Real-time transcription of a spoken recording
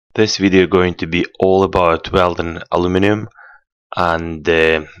This video is going to be all about welding aluminium and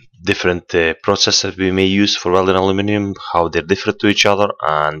the different processes we may use for welding aluminium, how they're different to each other,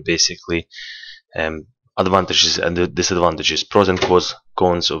 and basically advantages and disadvantages, pros and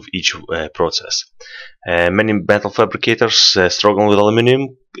cons of each process. Many metal fabricators struggle with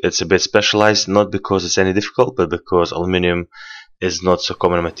aluminium. It's a bit specialized, not because it's any difficult, but because aluminium is not so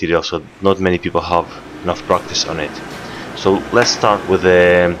common material, so not many people have enough practice on it. So let's start with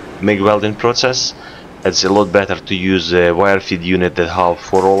the MIG welding process. It's a lot better to use a wire feed unit that have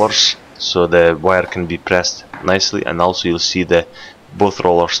 4 rollers, so the wire can be pressed nicely, and also you'll see that both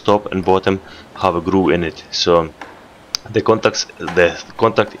rollers, top and bottom, have a groove in it. So the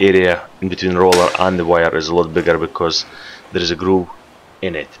contact area in between roller and the wire is a lot bigger because there is a groove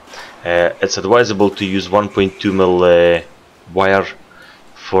in it. It's advisable to use 1.2 mil wire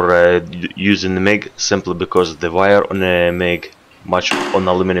for using the MIG, simply because the wire on a MIG,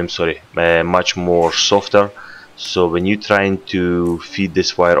 aluminium, much more softer. So when you're trying to feed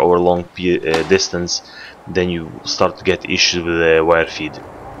this wire over a long distance, then you start to get issues with the wire feed.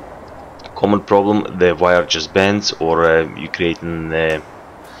 Common problem, the wire just bends, or you're creating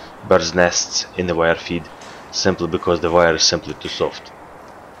bird's nests in the wire feed, simply because the wire is simply too soft.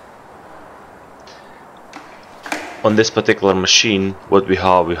 On this particular machine, what we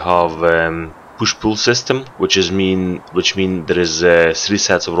have push-pull system, which mean there is 3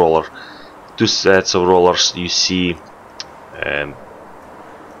 sets of roller. 2 sets of rollers you see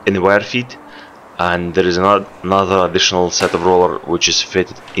in the wire feed, and there is another additional set of roller which is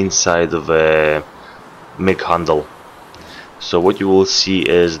fitted inside of a MIG handle. So what you will see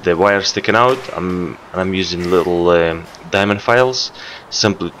is the wire sticking out. I'm using little diamond files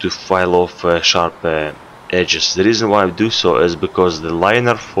simply to file off sharp edges. The reason why I do so is because the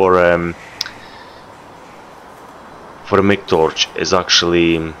liner for a MIG torch is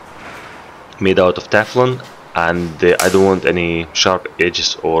actually made out of Teflon, and I don't want any sharp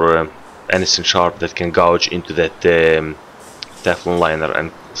edges or anything sharp that can gouge into that Teflon liner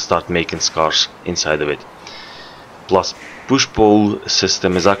and start making scars inside of it. Plus, push-pull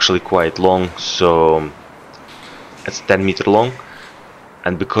system is actually quite long, so it's 10 meter long,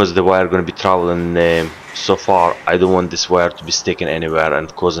 and because the wire is going to be traveling so far, I don't want this wire to be sticking anywhere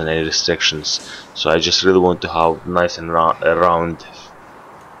and causing any restrictions. So I just really want to have nice and round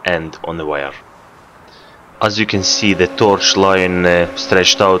end on the wire. As you can see, the torch line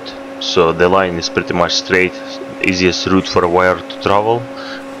stretched out, so the line is pretty much straight, easiest route for a wire to travel,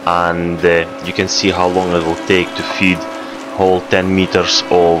 and you can see how long it will take to feed whole 10 meters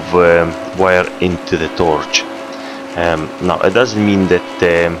of wire into the torch. Now it doesn't mean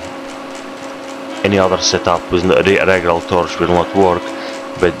that any other setup with a regular torch will not work,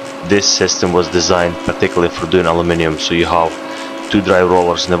 but this system was designed particularly for doing aluminium. So you have 2 drive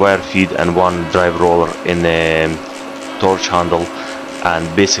rollers in the wire feed and 1 drive roller in the torch handle,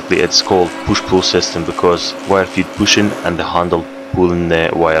 and basically it's called push-pull system because wire feed pushing and the handle pulling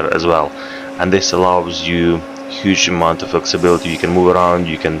the wire as well. And this allows you huge amount of flexibility. You can move around,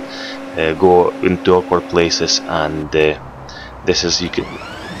 you can go into awkward places, and this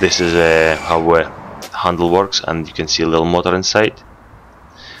is how a handle works. And you can see a little motor inside.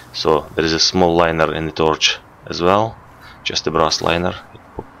 So there is a small liner in the torch as well, just a brass liner.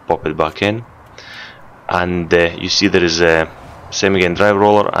 Pop it back in, and you see there is a same again drive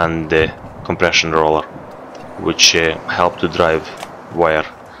roller and compression roller, which help to drive wire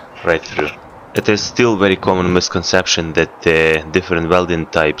right through. It is still very common misconception that different welding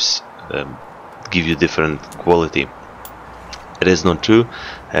types give you different quality. It is not true.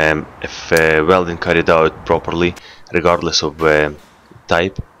 If welding carried out properly, regardless of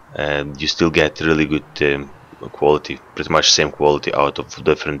type, you still get really good quality, pretty much same quality out of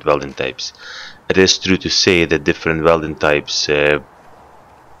different welding types. It is true to say that different welding types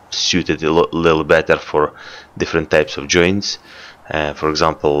suited a little better for different types of joints. For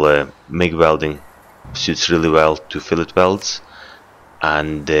example, MIG welding suits really well to fillet welds,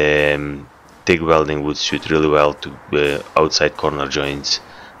 and TIG welding would suit really well to outside corner joints,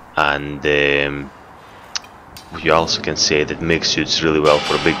 and you also can say that MIG suits really well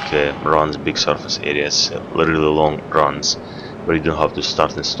for big runs, big surface areas, really long runs where you don't have to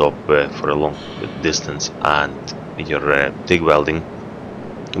start and stop for a long distance. And your TIG welding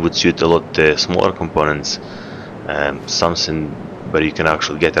would suit a lot smaller components, something where you can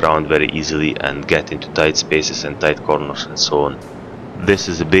actually get around very easily and get into tight spaces and tight corners and so on. This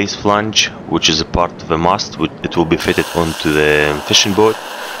is a base flange, which is a part of a mast. It will be fitted onto the fishing boat,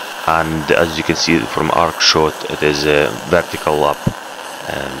 and as you can see from arc shot, it is a vertical lap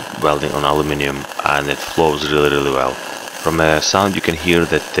welding on aluminium, and it flows really well. From a sound you can hear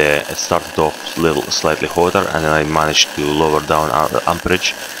that it started off slightly hotter, and then I managed to lower down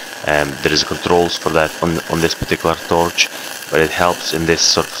amperage. There is controls for that on this particular torch, but it helps in this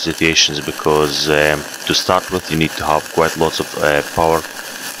sort of situations because to start with you need to have quite lots of power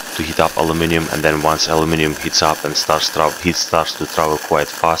to heat up aluminium, and then once aluminium heats up and heat starts to travel quite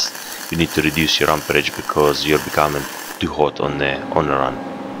fast, you need to reduce your amperage because you're becoming too hot on the run.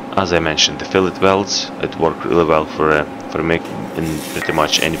 As I mentioned, the fillet welds, it worked really well for make in pretty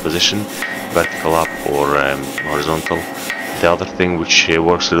much any position, vertical up or horizontal. The other thing which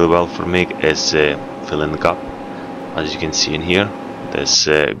works really well for MIG is filling the gap. As you can see in here, there's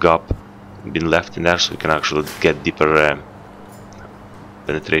a gap been left in there, so you can actually get deeper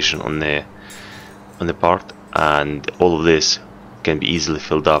penetration on the part, and all of this can be easily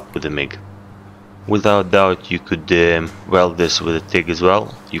filled up with the MIG. Without doubt, you could weld this with a TIG as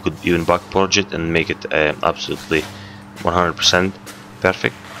well. You could even back forge it and make it absolutely 100%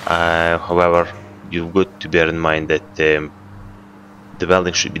 perfect. However, you've got to bear in mind that the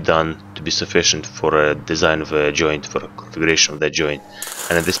welding should be done to be sufficient for a design of a joint, for a configuration of that joint.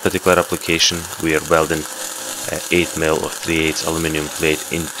 And in this particular application, we are welding 8mm or 3/8 aluminium plate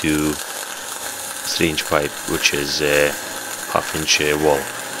into 3-inch pipe, which is a half-inch wall.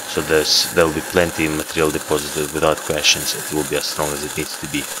 So there will be plenty of material deposited without questions. It will be as strong as it needs to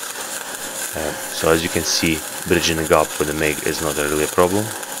be. So as you can see, bridging a gap with the MIG is not really a problem,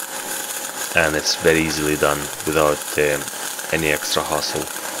 and it's very easily done without any extra hassle.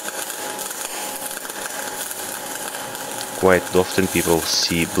 Quite often people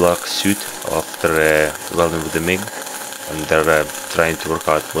see black suit after welding with the MIG, and they're trying to work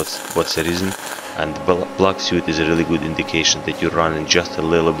out what's the reason. And black suit is a really good indication that you're running just a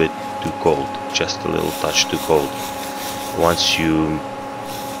little bit too cold, just a little touch too cold. Once you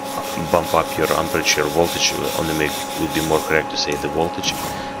bump up your amperage, your voltage on the MIG, would be more correct to say the voltage,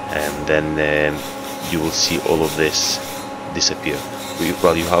 and then you will see all of this disappear.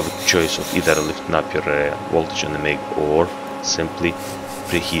 Well, you have a choice of either lifting up your voltage on the MIG or simply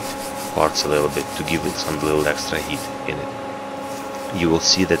preheat parts a little bit to give it some little extra heat in it. You will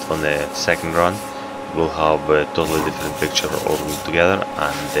see that on the second run we'll have a totally different picture altogether,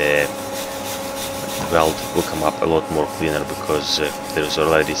 and the weld will come up a lot more cleaner because there's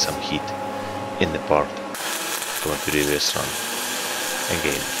already some heat in the part from a previous run.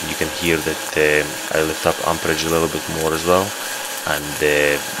 Again, you can hear that I lift up amperage a little bit more as well, and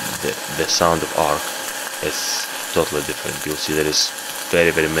the sound of arc is totally different. You'll see there is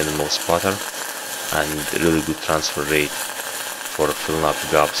very minimal sputter and really good transfer rate for filling up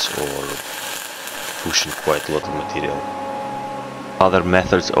gaps or pushing quite a lot of material. Other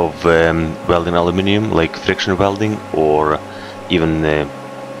methods of welding aluminium, like friction welding or even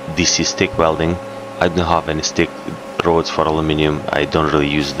DC stick welding, I don't have any stick rods for aluminium. I don't really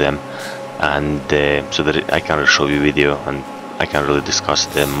use them, and so that I can't really show you video and I can't really discuss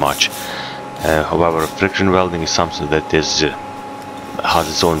them much. However, friction welding is something that has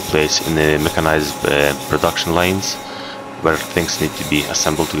its own place in the mechanized production lines, where things need to be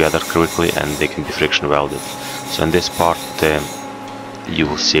assembled together quickly and they can be friction welded. So in this part you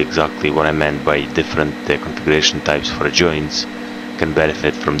will see exactly what I meant by different configuration types for joints can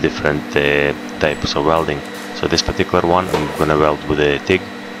benefit from different types of welding. So this particular one I'm gonna weld with a TIG,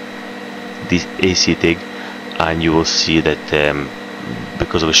 this AC TIG, and you will see that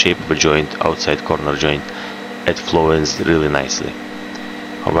because of the shape of the joint, outside corner joint, it flows really nicely.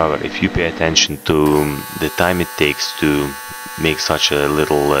 However, if you pay attention to the time it takes to make such a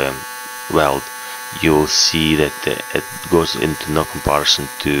little weld, you will see that it goes into no comparison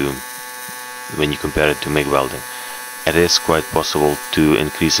to when you compare it to MIG welding. It is quite possible to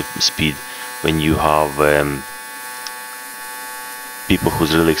increase the speed when you have people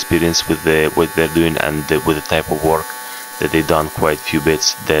who's really experienced with what they're doing and with the type of work that they've done quite few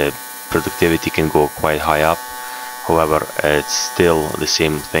bits. The productivity can go quite high up. However, it's still the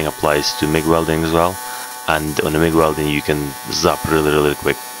same thing applies to MIG welding as well, and on the MIG welding you can zap really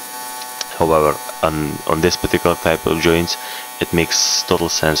quick. However, on this particular type of joints, it makes total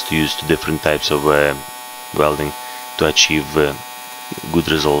sense to use two different types of welding to achieve good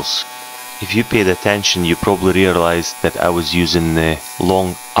results. If you paid attention, you probably realized that I was using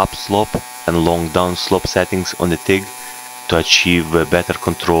long upslope and long downslope settings on the TIG to achieve better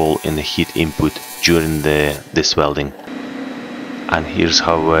control in the heat input during this welding. And here's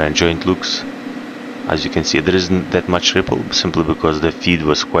how a joint looks. As you can see, there isn't that much ripple, simply because the feed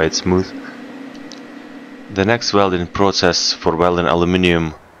was quite smooth. The next welding process for welding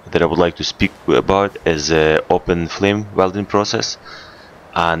aluminium that I would like to speak about is open flame welding process.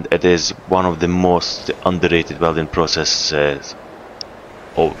 and it is one of the most underrated welding processes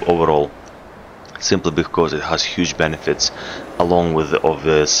overall, simply because it has huge benefits along with the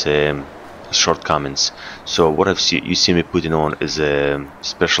obvious shortcomings. So what you see me putting on is a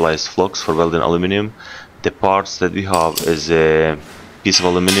specialized flux for welding aluminium. The parts that we have is a piece of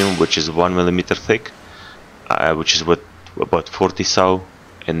aluminium which is 1 millimeter thick, which is about 40 thou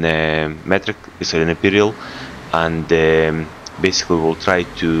in metric, is an imperial, and basically we'll try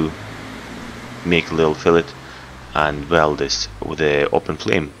to make a little fillet and weld this with an open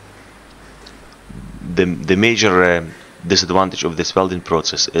flame. The major disadvantage of this welding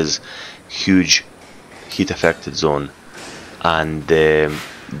process is huge heat affected zone, and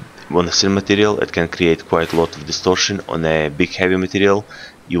on a thin material it can create quite a lot of distortion. On a big heavy material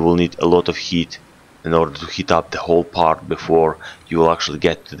you will need a lot of heat in order to heat up the whole part before you will actually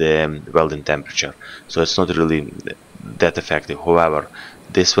get to the welding temperature, so it's not really that effective. However,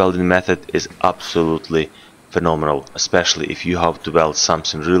 this welding method is absolutely phenomenal, especially if you have to weld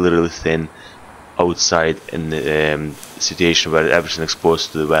something really thin outside in the situation where everything is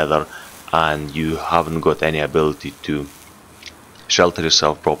exposed to the weather and you haven't got any ability to shelter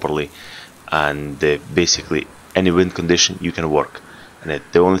yourself properly, and basically any wind condition you can work. And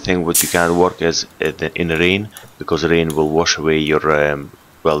the only thing what you can't work is in the rain, because rain will wash away your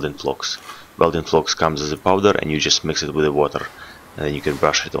welding flux. Welding flux comes as a powder and you just mix it with the water and then you can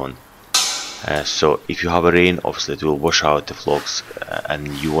brush it on. So if you have a rain, obviously it will wash out the flux and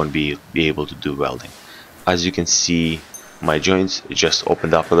you won't be able to do welding. As you can see, my joints just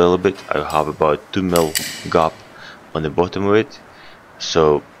opened up a little bit. I have about 2 mil gap on the bottom of it.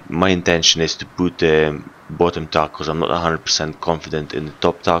 So my intention is to put the bottom tack, because I'm not 100% confident in the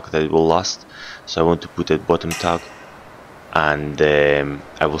top tack that it will last. So I want to put a bottom tack, and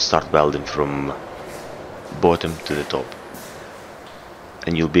I will start welding from bottom to the top,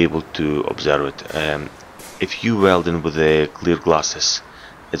 and you'll be able to observe it. If you welding with the clear glasses,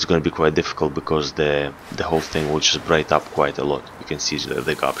 it's going to be quite difficult because the whole thing will just bright up quite a lot. You can see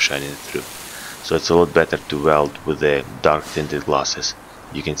the gap shining through. So it's a lot better to weld with the dark tinted glasses.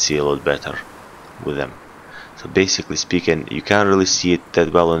 You can see a lot better with them. So basically speaking, you can't really see it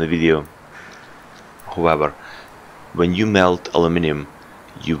that well on the video. However, when you melt aluminium,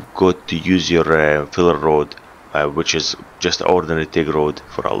 you've got to use your filler rod, which is just an ordinary TIG rod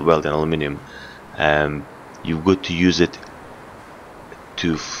for welding aluminium. You've got to use it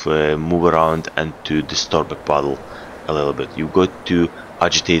to move around and to disturb a paddle a little bit. You've got to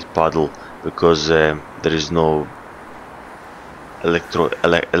agitate paddle, because there is no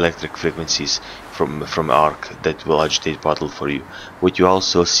electric frequencies from arc that will agitate paddle for you. What you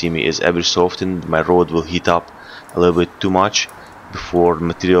also see me is every so often my rod will heat up a little bit too much before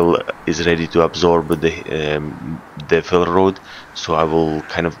material is ready to absorb the filler rod, so I will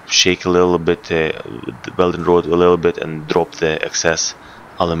kind of shake a little bit the welding rod a little bit and drop the excess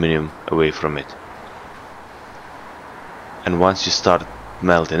aluminium away from it. And once you start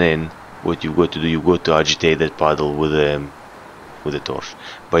melting in, what you got to do, you got to agitate that paddle with a torch.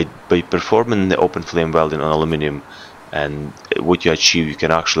 By performing the open flame welding on aluminium, and what you achieve, you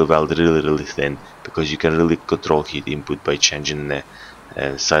can actually weld really thin, because you can really control heat input by changing the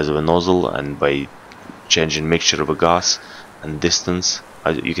size of a nozzle and by changing mixture of a gas and distance.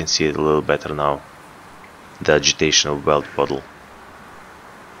 You can see it a little better now, the agitation of weld paddle,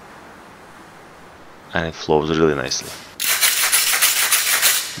 and it flows really nicely.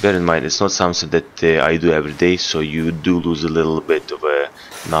 Bear in mind, it's not something that I do every day, so you do lose a little bit of a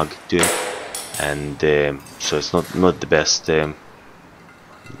nug to it, and so it's not the best. Yeah,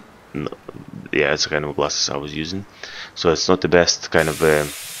 it's the kind of glasses I was using, so it's not the best kind of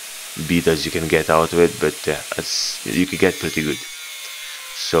bead as you can get out of it, but you can get pretty good.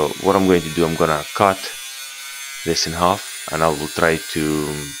 So what I'm going to do, I'm gonna cut this in half, and I will try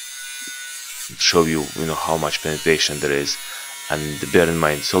to show you, how much penetration there is. And bear in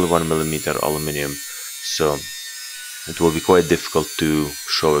mind, it's only 1 millimeter aluminium, so it will be quite difficult to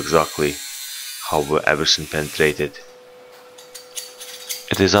show exactly how everything penetrated.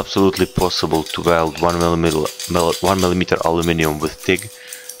 It is absolutely possible to weld 1 millimeter aluminium with TIG,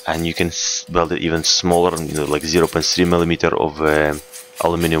 and you can weld it even smaller, like 0.3 millimeter of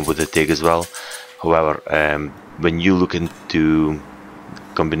aluminium with the TIG as well. However, when you look into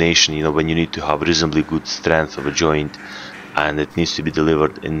combination, when you need to have reasonably good strength of a joint, and it needs to be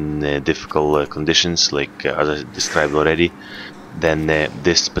delivered in difficult conditions, like as I described already, then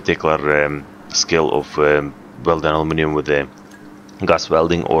this particular skill of welding aluminium with gas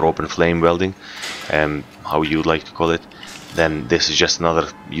welding or open flame welding, how you would like to call it, then this is just another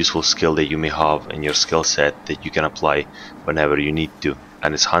useful skill that you may have in your skill set that you can apply whenever you need to.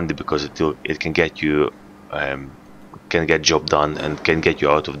 and it's handy because it can get you can get job done and can get you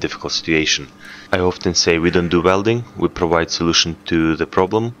out of difficult situation. I often say we don't do welding, we provide solution to the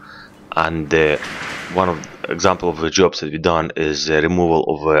problem. And one of the example of the jobs that we've done is removal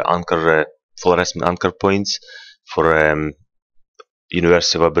of fluorescent anchor points for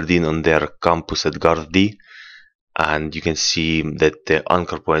University of Aberdeen on their campus at Garth-D. And you can see that the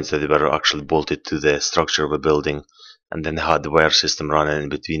anchor points that were actually bolted to the structure of a building, and then had the wire system running in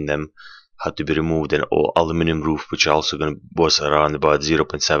between them, had to be removed. And all aluminium roof, which also was around about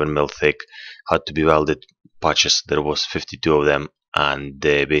 0.7 mil thick, had to be welded patches. There was 52 of them, and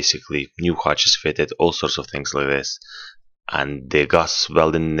basically new hatches fitted, all sorts of things like this. And the gas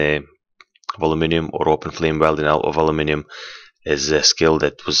welding of aluminium, or open flame welding of aluminium, is a skill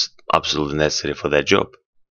that was absolutely necessary for that job.